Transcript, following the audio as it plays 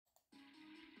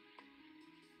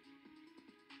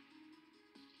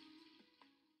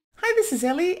this is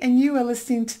Ellie and you are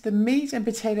listening to the Meat and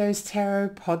Potatoes Tarot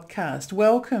podcast.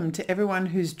 Welcome to everyone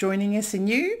who's joining us and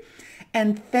you,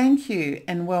 and thank you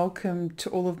and welcome to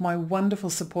all of my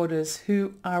wonderful supporters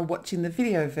who are watching the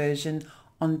video version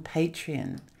on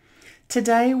Patreon.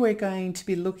 Today we're going to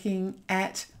be looking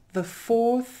at the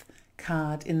fourth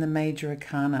card in the Major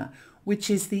Arcana, which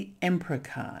is the Emperor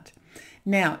card.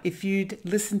 Now, if you'd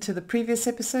listened to the previous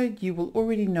episode, you will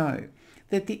already know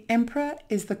that the Emperor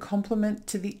is the complement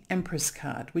to the Empress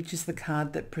card, which is the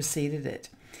card that preceded it.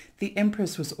 The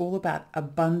Empress was all about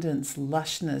abundance,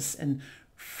 lushness, and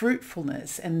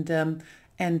fruitfulness, and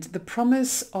the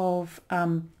promise of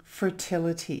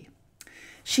fertility.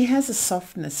 She has a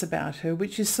softness about her,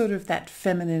 which is sort of that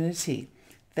femininity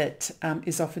that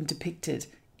is often depicted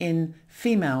in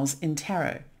females in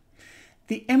tarot.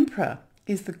 The Emperor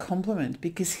is the complement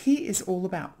because he is all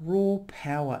about raw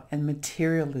power and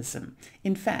materialism.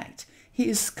 In fact, he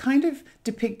is kind of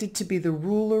depicted to be the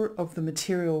ruler of the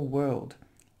material world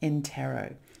in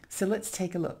tarot. So let's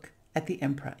take a look at the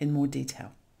Emperor in more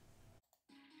detail.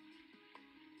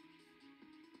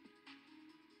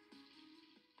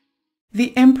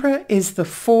 The Emperor is the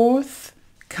fourth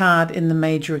card in the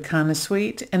Major Arcana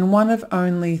suite and one of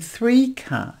only 3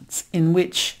 cards in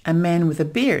which a man with a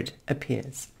beard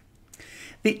appears.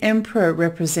 The Emperor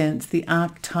represents the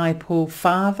archetypal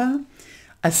father,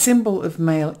 a symbol of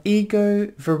male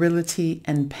ego, virility,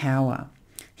 and power.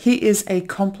 He is a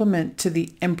complement to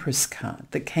the Empress card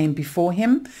that came before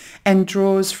him and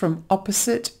draws from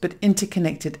opposite but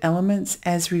interconnected elements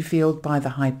as revealed by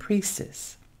the High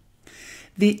Priestess.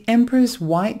 The Emperor's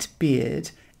white beard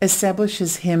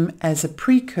establishes him as a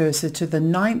precursor to the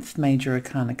 9th Major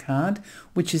Arcana card,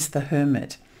 which is the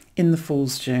Hermit in the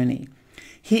Fool's Journey.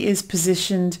 He is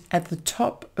positioned at the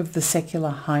top of the secular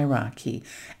hierarchy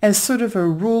as sort of a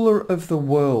ruler of the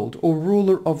world or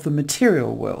ruler of the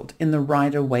material world in the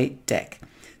Rider-Waite deck,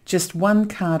 just 1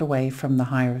 card away from the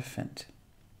Hierophant.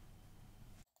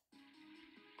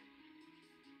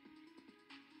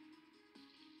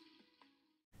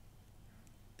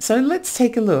 So let's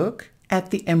take a look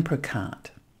at the Emperor card.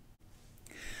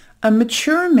 A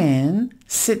mature man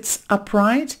sits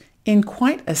upright in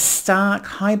quite a stark,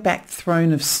 high-backed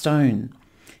throne of stone.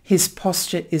 His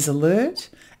posture is alert,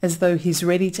 as though he's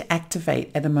ready to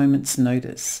activate at a moment's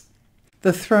notice.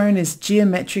 The throne is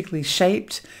geometrically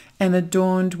shaped and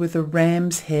adorned with a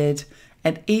ram's head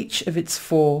at each of its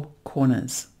 4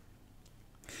 corners.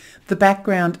 The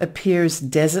background appears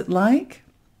desert-like,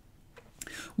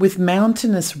 with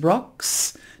mountainous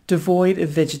rocks devoid of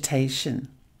vegetation.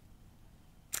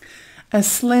 A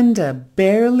slender,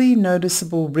 barely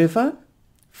noticeable river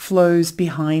flows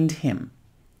behind him,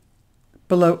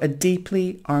 below a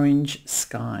deeply orange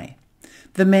sky.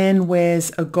 The man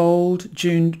wears a gold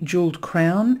jeweled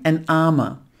crown and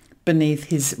armor beneath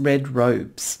his red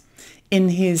robes. In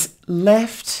his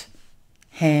left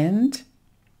hand,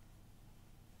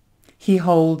 he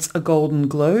holds a golden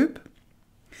globe,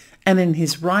 and in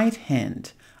his right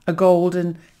hand, a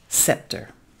golden scepter.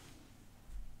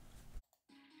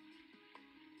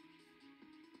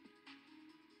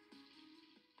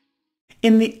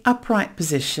 In the upright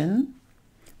position,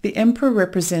 the Emperor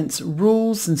represents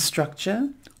rules and structure,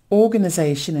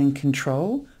 organization and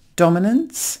control,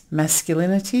 dominance,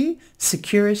 masculinity,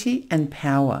 security, and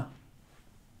power.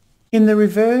 In the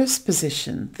reverse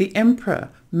position, the Emperor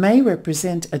may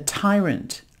represent a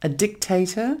tyrant, a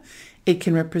dictator. It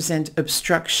can represent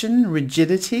obstruction,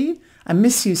 rigidity, a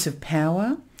misuse of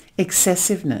power,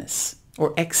 excessiveness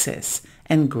or excess,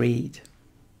 and greed.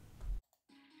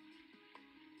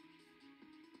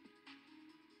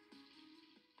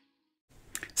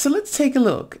 So let's take a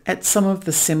look at some of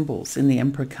the symbols in the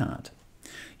Emperor card.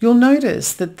 You'll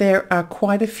notice that there are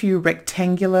quite a few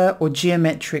rectangular or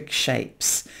geometric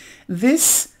shapes.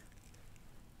 This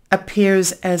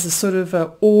appears as a sort of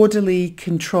a orderly,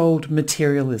 controlled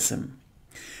materialism.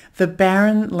 The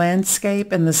barren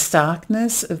landscape and the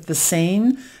starkness of the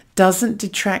scene doesn't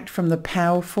detract from the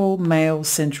powerful male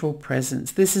central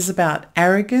presence. This is about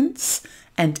arrogance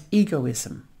and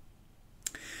egoism.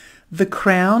 The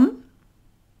crown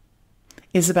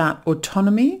is about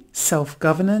autonomy,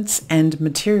 self-governance, and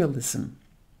materialism.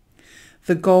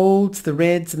 The golds, the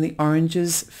reds, and the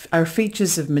oranges are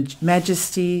features of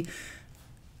majesty,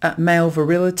 male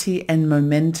virility, and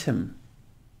momentum.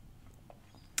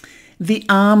 The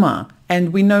armor,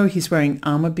 and we know he's wearing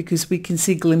armor because we can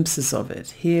see glimpses of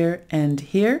it here and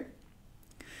here.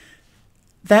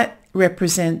 That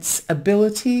represents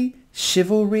ability,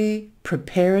 chivalry,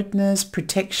 preparedness,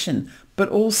 protection, but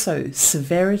also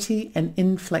severity and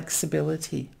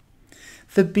inflexibility.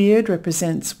 The beard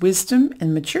represents wisdom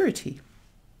and maturity.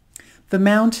 The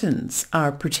mountains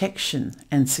are protection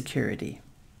and security.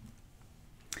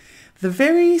 The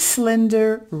very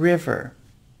slender river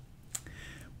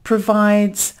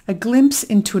provides a glimpse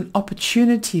into an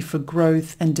opportunity for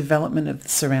growth and development of the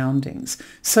surroundings.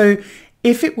 So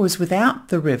if it was without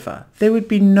the river, there would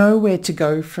be nowhere to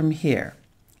go from here.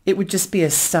 It would just be a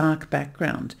stark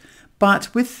background.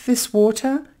 But with this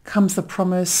water comes the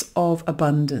promise of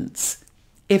abundance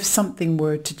if something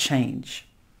were to change.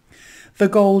 The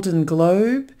golden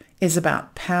globe is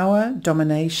about power,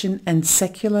 domination, and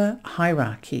secular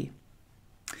hierarchy.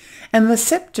 And the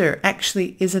scepter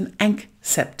actually is an ankh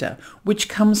scepter, which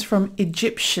comes from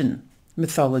Egyptian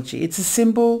mythology. It's a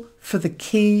symbol for the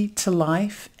key to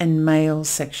life and male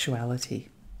sexuality.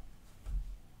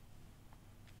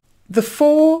 The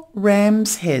 4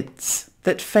 ram's heads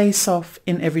that face off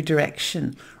in every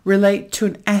direction relate to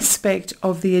an aspect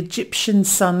of the Egyptian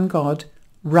sun god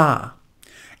Ra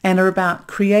and are about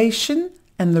creation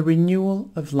and the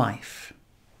renewal of life.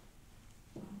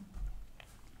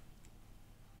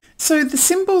 So the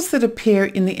symbols that appear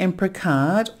in the Emperor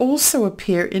card also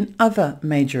appear in other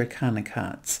Major Arcana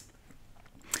cards.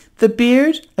 The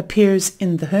beard appears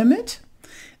in the Hermit,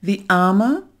 the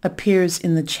armor appears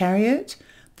in the Chariot,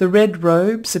 the red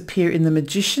robes appear in the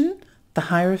Magician, the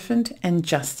Hierophant, and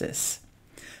Justice.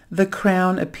 The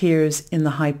crown appears in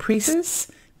the High Priestess,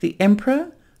 the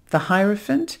Emperor, the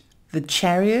Hierophant, the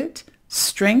Chariot,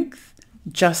 Strength,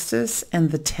 Justice, and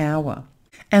the Tower.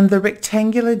 And the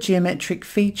rectangular geometric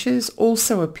features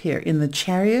also appear in the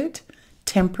Chariot,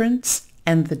 Temperance,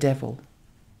 and the Devil.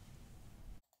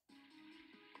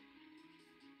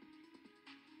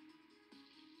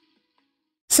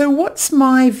 So what's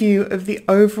my view of the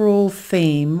overall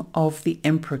theme of the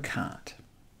Emperor card?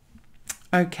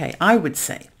 Okay, I would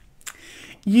say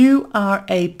you are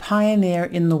a pioneer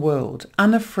in the world,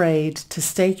 unafraid to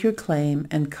stake your claim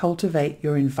and cultivate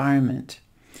your environment.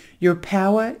 Your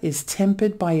power is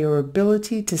tempered by your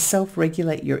ability to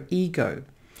self-regulate your ego.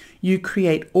 You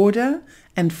create order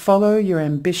and follow your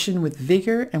ambition with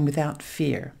vigor and without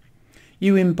fear.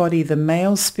 You embody the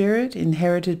male spirit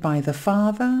inherited by the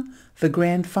father, the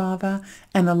grandfather,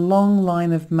 and a long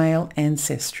line of male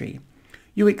ancestry.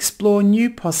 You explore new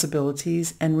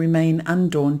possibilities and remain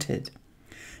undaunted.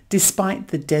 Despite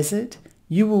the desert,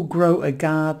 you will grow a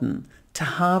garden to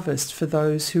harvest for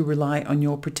those who rely on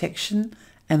your protection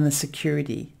and the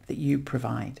security that you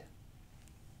provide.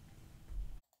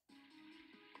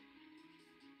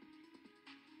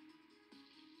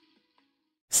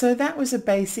 So that was a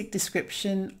basic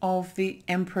description of the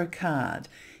Emperor card.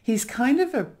 He's kind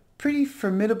of a pretty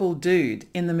formidable dude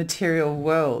in the material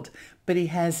world, but he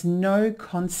has no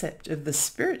concept of the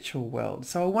spiritual world.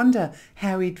 So I wonder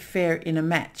how he'd fare in a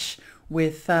match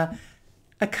with a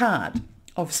card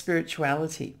of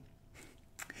spirituality.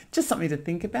 Just something to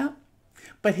think about.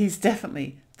 But he's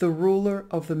definitely the ruler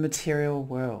of the material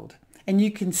world. And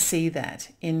you can see that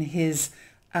in his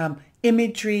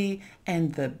imagery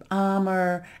and the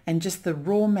armor and just the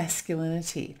raw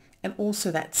masculinity and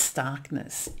also that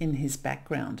starkness in his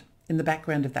background, in the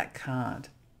background of that card.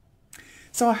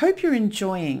 So I hope you're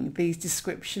enjoying these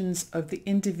descriptions of the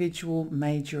individual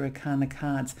Major Arcana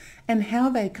cards and how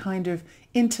they kind of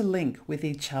interlink with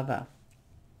each other.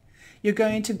 You're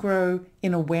going to grow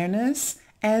in awareness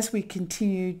as we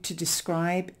continue to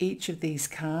describe each of these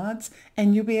cards,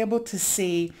 and you'll be able to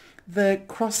see the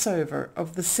crossover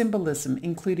of the symbolism,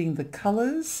 including the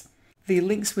colors, the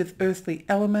links with earthly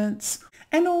elements,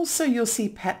 and also you'll see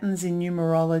patterns in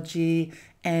numerology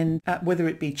and whether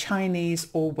it be Chinese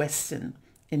or Western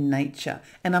in nature.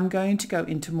 And I'm going to go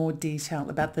into more detail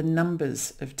about the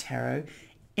numbers of tarot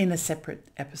in a separate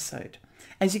episode.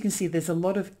 As you can see, there's a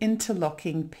lot of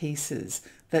interlocking pieces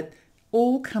that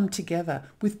all come together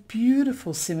with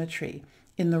beautiful symmetry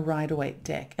in the Rider-Waite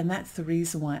deck. And that's the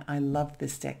reason why I love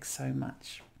this deck so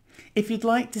much. If you'd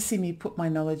like to see me put my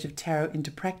knowledge of tarot into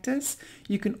practice,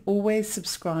 you can always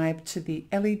subscribe to the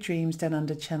Ellie Dreams Down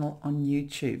Under channel on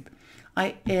YouTube.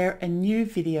 I air a new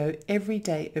video every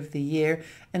day of the year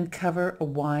and cover a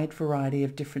wide variety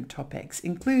of different topics,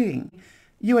 including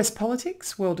US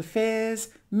politics, world affairs,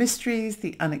 mysteries,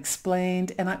 the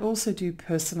unexplained, and I also do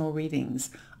personal readings.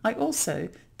 I also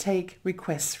take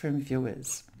requests from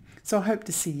viewers. So I hope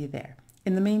to see you there.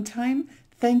 In the meantime,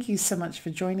 thank you so much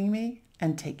for joining me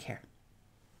and take care.